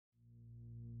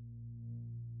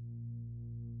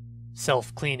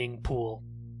Self-cleaning pool.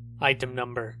 Item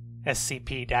number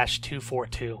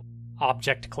SCP-242.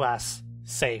 Object class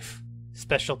Safe.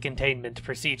 Special containment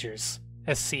procedures.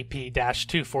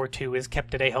 SCP-242 is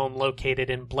kept at a home located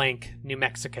in blank, New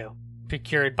Mexico,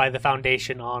 procured by the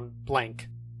Foundation on blank.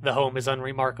 The home is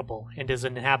unremarkable and is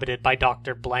inhabited by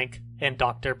Dr. Blank and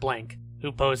Dr. Blank,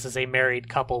 who pose as a married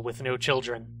couple with no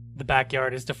children. The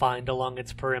backyard is defined along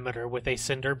its perimeter with a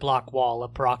cinder block wall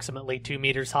approximately 2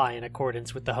 meters high in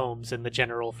accordance with the homes in the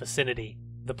general vicinity.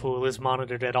 The pool is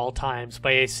monitored at all times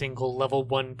by a single Level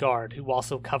 1 guard who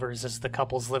also covers as the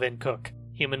couple's live-in cook.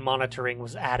 Human monitoring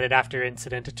was added after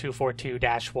Incident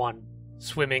 242-1.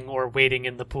 Swimming or wading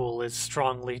in the pool is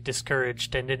strongly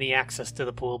discouraged, and any access to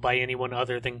the pool by anyone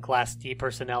other than Class D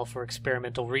personnel for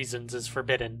experimental reasons is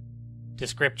forbidden.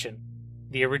 Description: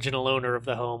 the original owner of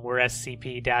the home where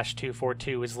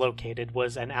SCP-242 is located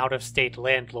was an out-of-state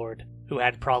landlord who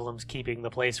had problems keeping the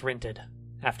place rented.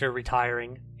 After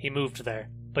retiring, he moved there,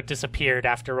 but disappeared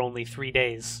after only 3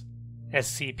 days.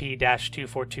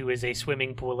 SCP-242 is a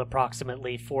swimming pool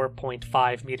approximately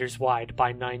 4.5 meters wide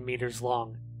by 9 meters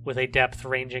long, with a depth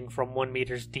ranging from 1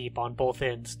 meters deep on both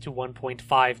ends to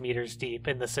 1.5 meters deep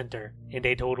in the center, and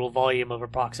a total volume of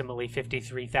approximately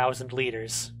 53,000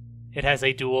 liters. It has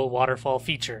a dual waterfall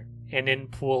feature, an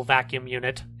in-pool vacuum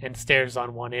unit, and stairs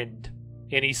on one end.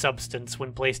 Any substance,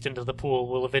 when placed into the pool,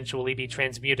 will eventually be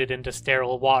transmuted into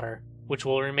sterile water, which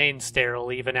will remain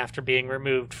sterile even after being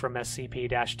removed from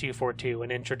SCP-242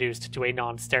 and introduced to a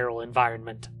non-sterile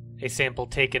environment. A sample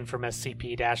taken from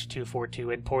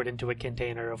SCP-242 and poured into a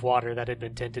container of water that had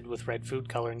been tinted with red food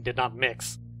coloring did not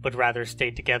mix, but rather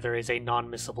stayed together as a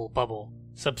non-miscible bubble.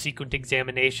 Subsequent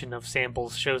examination of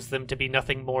samples shows them to be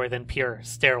nothing more than pure,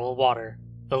 sterile water.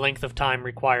 The length of time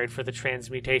required for the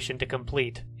transmutation to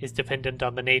complete is dependent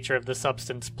on the nature of the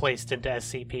substance placed into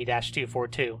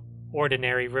SCP-242.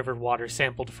 Ordinary river water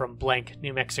sampled from blank,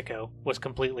 New Mexico, was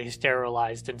completely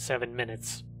sterilized in 7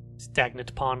 minutes.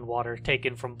 Stagnant pond water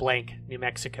taken from blank, New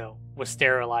Mexico, was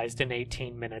sterilized in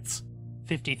 18 minutes.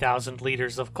 50,000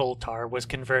 liters of coal tar was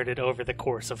converted over the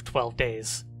course of 12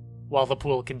 days. While the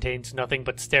pool contains nothing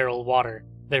but sterile water,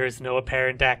 there is no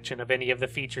apparent action of any of the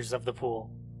features of the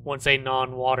pool. Once a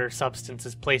non-water substance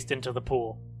is placed into the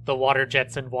pool, the water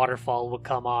jets and waterfall will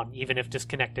come on even if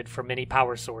disconnected from any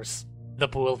power source. The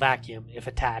pool vacuum, if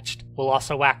attached, will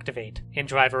also activate and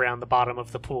drive around the bottom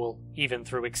of the pool, even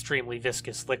through extremely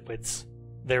viscous liquids.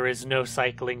 There is no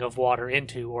cycling of water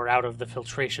into or out of the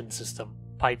filtration system.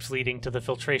 Pipes leading to the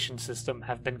filtration system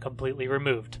have been completely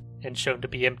removed and shown to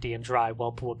be empty and dry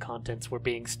while pool contents were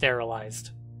being sterilized.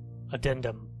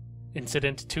 Addendum: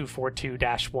 Incident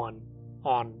 242-1.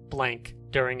 On blank,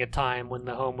 during a time when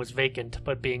the home was vacant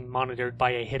but being monitored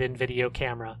by a hidden video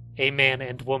camera, a man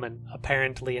and woman,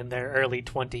 apparently in their early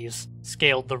 20s,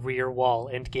 scaled the rear wall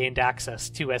and gained access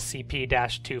to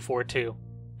SCP-242.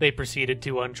 They proceeded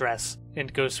to undress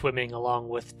and go swimming along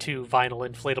with 2 vinyl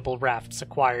inflatable rafts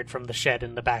acquired from the shed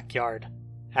in the backyard.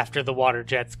 After the water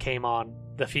jets came on,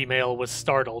 the female was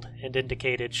startled and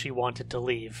indicated she wanted to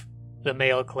leave. The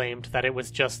male claimed that it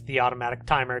was just the automatic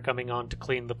timer coming on to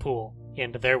clean the pool,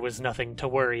 and there was nothing to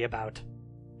worry about.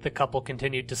 The couple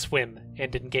continued to swim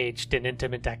and engaged in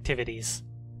intimate activities.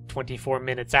 24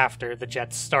 minutes after the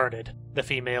jets started, the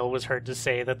female was heard to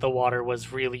say that the water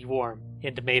was really warm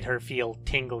and made her feel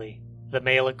tingly. The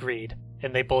male agreed,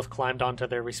 and they both climbed onto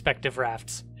their respective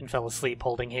rafts and fell asleep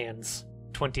holding hands.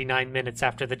 29 minutes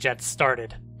after the jets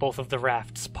started, both of the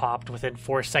rafts popped within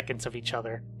 4 seconds of each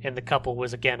other, and the couple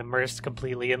was again immersed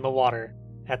completely in the water.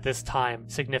 At this time,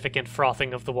 significant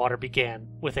frothing of the water began,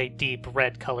 with a deep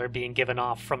red color being given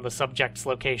off from the subjects'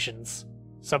 locations.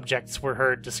 Subjects were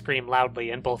heard to scream loudly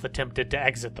and both attempted to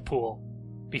exit the pool.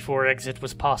 Before exit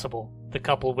was possible, the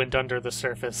couple went under the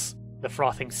surface. The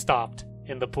frothing stopped,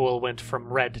 and the pool went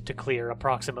from red to clear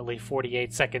approximately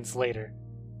 48 seconds later.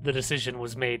 The decision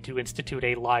was made to institute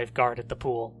a live guard at the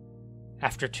pool.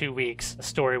 After 2 weeks, a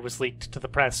story was leaked to the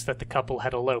press that the couple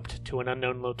had eloped to an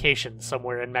unknown location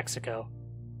somewhere in Mexico.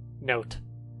 Note: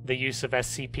 the use of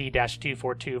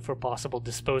SCP-242 for possible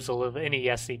disposal of any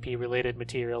SCP-related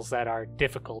materials that are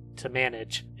difficult to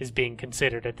manage is being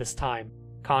considered at this time.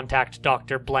 Contact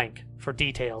Dr. Blank for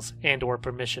details and/or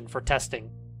permission for testing.